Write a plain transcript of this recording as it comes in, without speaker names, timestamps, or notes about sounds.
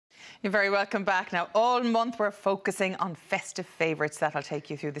You're very welcome back. Now, all month we're focusing on festive favourites that'll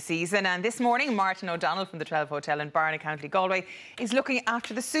take you through the season. And this morning, Martin O'Donnell from the 12 Hotel in Barna, County Galway, is looking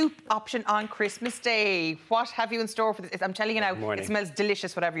after the soup option on Christmas Day. What have you in store for this? I'm telling you now, it smells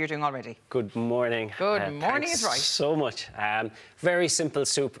delicious, whatever you're doing already. Good morning. Good morning is right. So much. Very simple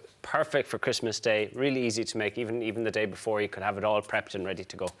soup, perfect for Christmas Day. Really easy to make. Even the day before, you could have it all prepped and ready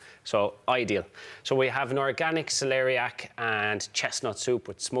to go. So ideal. So we have an organic celeriac and chestnut soup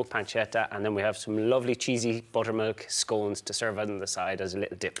with smoked pancetta, and then we have some lovely cheesy buttermilk scones to serve on the side as a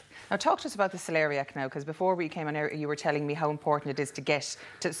little dip. Now talk to us about the celeriac now, because before we came on air you were telling me how important it is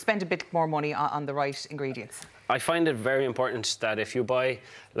to spend a bit more money on the right ingredients. I find it very important that if you buy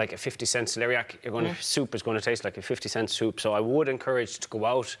like a 50-cent celeriac, soup is going to taste like a 50-cent soup. So I would encourage to go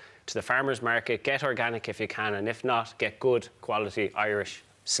out to the farmer's market, get organic if you can, and if not, get good quality Irish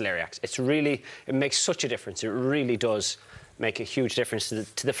celeriacs. It makes such a difference. It really does make a huge difference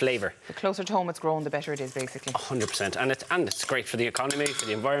to the flavour. The closer to home it's grown, the better it is, basically. 100%. And it's great for the economy, for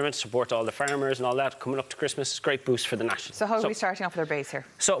the environment, support all the farmers and all that. Coming up to Christmas, it's a great boost for the national. So how are we starting off with our base here?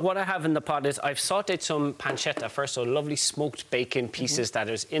 So what I have in the pot is I've sautéed some pancetta first, so lovely smoked bacon pieces that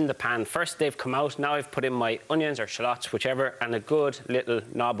is in the pan. First they've come out, now I've put in my onions or shallots, whichever, and a good little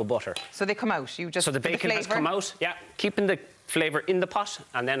knob of butter. So they come out, so the bacon has come out, yeah, keeping the flavour in the pot,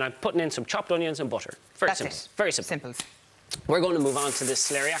 and then I'm putting in some chopped onions and butter. Very simple. Very simple. Simples. We're going to move on to the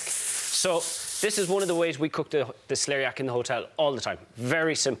celeriac. So this is one of the ways we cook the celeriac in the hotel all the time.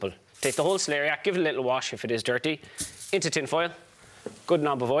 Very simple. Take the whole celeriac, give it a little wash if it is dirty, into tin foil, good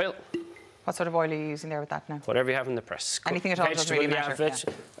knob of oil. What sort of oil are you using there with that now? Whatever you have in the press. Anything at all doesn't really matter.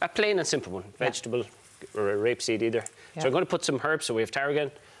 A plain and simple one. Vegetable or a rapeseed either. So I'm going to put some herbs. So we have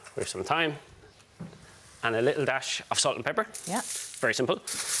tarragon, we have some thyme, and a little dash of salt and pepper. Yeah. Very simple.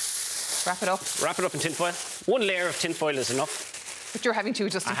 Wrap it up. Wrap it up in tin foil. One layer of tin foil is enough. But you're having two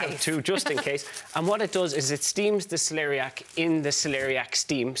just in case. I have two just in case. And what it does is it steams the celeriac in the celeriac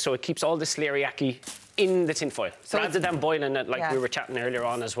steam, so it keeps all the celeriac in the tin foil. So rather than boiling it like we were chatting earlier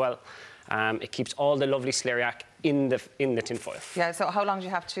on as well. It keeps all the lovely celeriac in the tin foil. Yeah, so how long do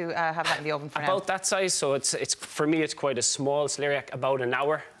you have to have that in the oven for About that size, so it's for me it's quite a small celeriac, about an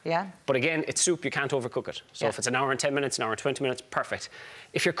hour. Yeah. But again, it's soup, you can't overcook it. So if it's an hour and 10 minutes, an hour and 20 minutes, perfect.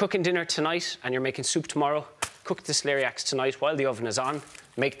 If you're cooking dinner tonight and you're making soup tomorrow, cook the celeriacs tonight while the oven is on,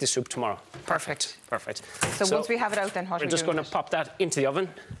 make the soup tomorrow. Perfect. Perfect. So once we have it out then, what are we doing? We're just going to pop that into the oven.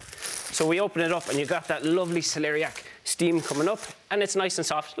 So we open it up and you got that lovely celeriac steam coming up, and it's nice and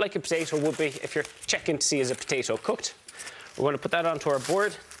soft, like a potato would be if you're checking to see is a potato cooked. We're going to put that onto our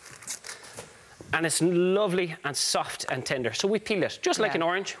board, and it's lovely and soft and tender. So we peel it, just like an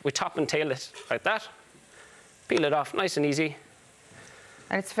orange. We top and tail it like that. Peel it off, nice and easy.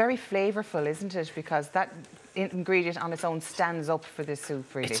 And it's very flavourful, isn't it? Because that ingredient on its own stands up for this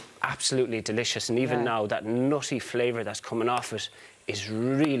soup, really. It's absolutely delicious, and even now, that nutty flavour that's coming off it is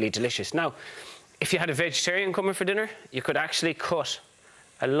really delicious. Now, if you had a vegetarian coming for dinner, you could actually cut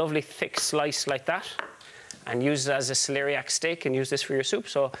a lovely thick slice like that and use it as a celeriac steak and use this for your soup.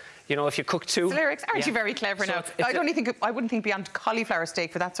 So, you know, if you cook two... Celeriacs, aren't you very clever now? I wouldn't think beyond cauliflower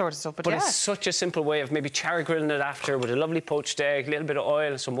steak for that sort of stuff, but it's such a simple way of maybe char grilling it after with a lovely poached egg, a little bit of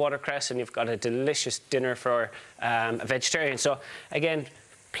oil, some watercress, and you've got a delicious dinner for a vegetarian. So, again,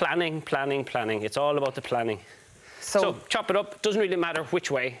 planning. It's all about the planning. So chop it up. Doesn't really matter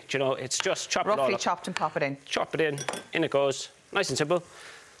which way, you know, it's just chop it all up. Roughly chopped and pop it in. Chop it in it goes. Nice and simple.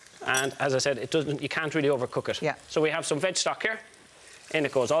 And as I said, you can't really overcook it. Yeah. So we have some veg stock here. In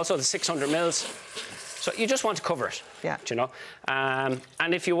it goes. Also the 600 mils. So you just want to cover it. Yeah. You know.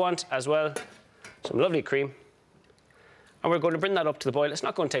 And if you want as well, some lovely cream. And we're going to bring that up to the boil. It's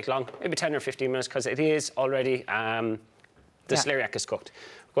not going to take long, maybe 10 or 15 minutes, because it is already, the celeriac is cooked.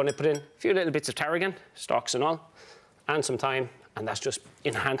 We're going to put in a few little bits of tarragon, stalks and all, and some thyme, and that's just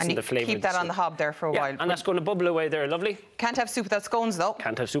enhancing the flavour. Keep that on the hob there for a while. And that's going to bubble away there, lovely. Can't have soup without scones, though.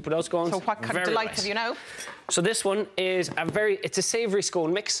 Can't have soup without scones. So what kind of delights have you now? So this one is it's a savoury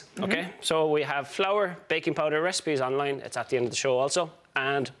scone mix, okay? So we have flour, baking powder, recipes online, it's at the end of the show also,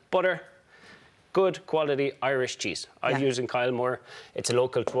 and butter, good quality Irish cheese. I'm using Kylemore. It's a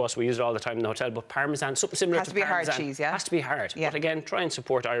local to us. We use it all the time in the hotel. But Parmesan, something similar to Parmesan. Has to be hard cheese, yeah? Has to be hard. But again, try and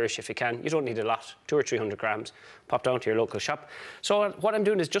support Irish if you can. You don't need a lot, 200 or 300 grams. Pop down to your local shop. So what I'm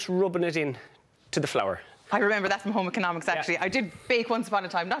doing is just rubbing it in to the flour. I remember that from home economics, actually. Yeah. I did bake once upon a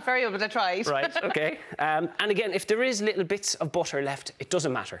time. Not very well, but I tried. Right, OK. And again, if there is little bits of butter left, it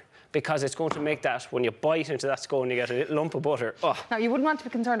doesn't matter, because it's going to make that, when you bite into that scone, you get a little lump of butter. Oh. Now, you wouldn't want to be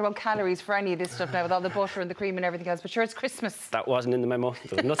concerned about calories for any of this stuff now, with all the butter and the cream and everything else, but sure, it's Christmas. That wasn't in the memo.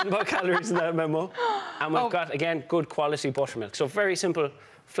 There was nothing about calories in that memo. And we've got, again, good quality buttermilk. So very simple: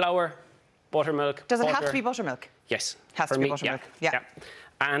 flour, buttermilk. Does it have to be buttermilk? Yes. Has to be buttermilk. Yeah.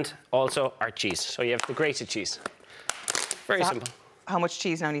 And also our cheese. So you have the grated cheese. Very simple. How much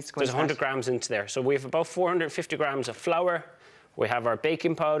cheese now needs to go There's into 100 grams into there. So we have about 450 grams of flour. We have our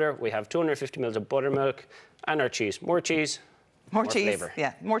baking powder. We have 250 mils of buttermilk, and our cheese. More cheese, more cheese. flavour.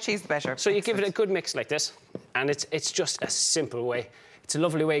 Yeah, more cheese the better. So you give it a good mix like this, and it's just a simple way. It's a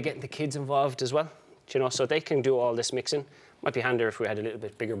lovely way of getting the kids involved as well, you know, so they can do all this mixing. Might be handier if we had a little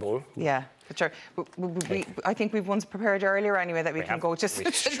bit bigger bowl. Yeah, but sure. I think we've ones prepared earlier anyway that we can go just...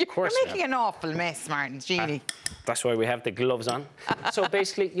 Of course You're making an awful mess, Martin, Jeannie. That's why we have the gloves on. So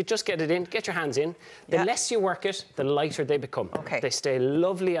basically, you just get it in, get your hands in. The less you work it, the lighter they become. Okay. They stay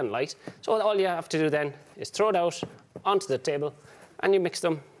lovely and light. So all you have to do then is throw it out onto the table, and you mix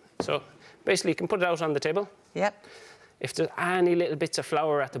them. So basically, you can put it out on the table. Yep. If there's any little bits of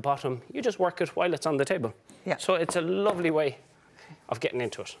flour at the bottom, you just work it while it's on the table. Yeah. So it's a lovely way of getting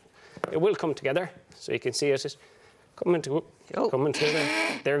into it. It will come together, so you can see it is coming together.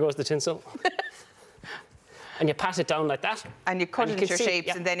 There goes the tinsel. And you pat it down like that. And you cut it into your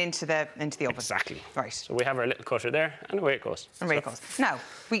shapes and then into the oven. Exactly. Right. So we have our little cutter there, and away it goes. And away it goes. Now,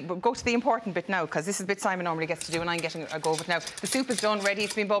 we'll go to the important bit now, because this is the bit Simon normally gets to do, and I'm getting a go of it now. The soup is done, ready.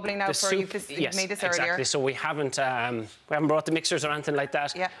 It's been bubbling now for you. You've made this earlier. Exactly. So we haven't brought the mixers or anything like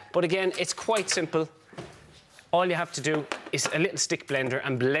that. Yeah. But again, it's quite simple. All you have to do is a little stick blender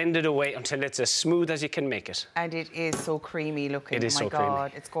and blend it away until it's as smooth as you can make it. And it is so creamy looking. It is so creamy. Oh my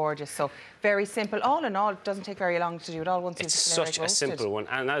God, it's gorgeous. So very simple. All in all, it doesn't take very long to do it all once it's such a simple one.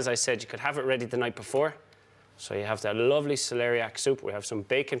 And as I said, you could have it ready the night before. So you have that lovely celeriac soup. We have some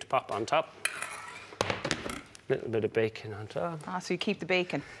bacon to pop on top. A little bit of bacon on top. Ah, so you keep the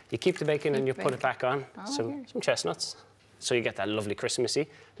bacon. You keep the bacon and you put it back on. Oh, some chestnuts. So you get that lovely Christmassy.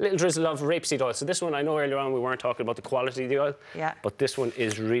 A little drizzle of rapeseed oil. So this one, I know earlier on we weren't talking about the quality of the oil. Yeah. But this one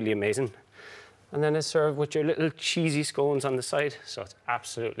is really amazing. And then it's served with your little cheesy scones on the side. So it's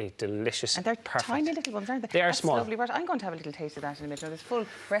absolutely delicious. And they're perfect. tiny little ones, aren't they? They are small. Lovely. I'm going to have a little taste of that in a minute. Now, there's full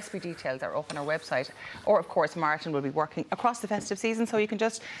recipe details are up on our website. Or, of course, Martin will be working across the festive season, so you can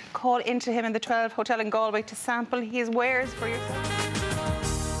just call into him in the 12 Hotel in Galway to sample his wares for yourself.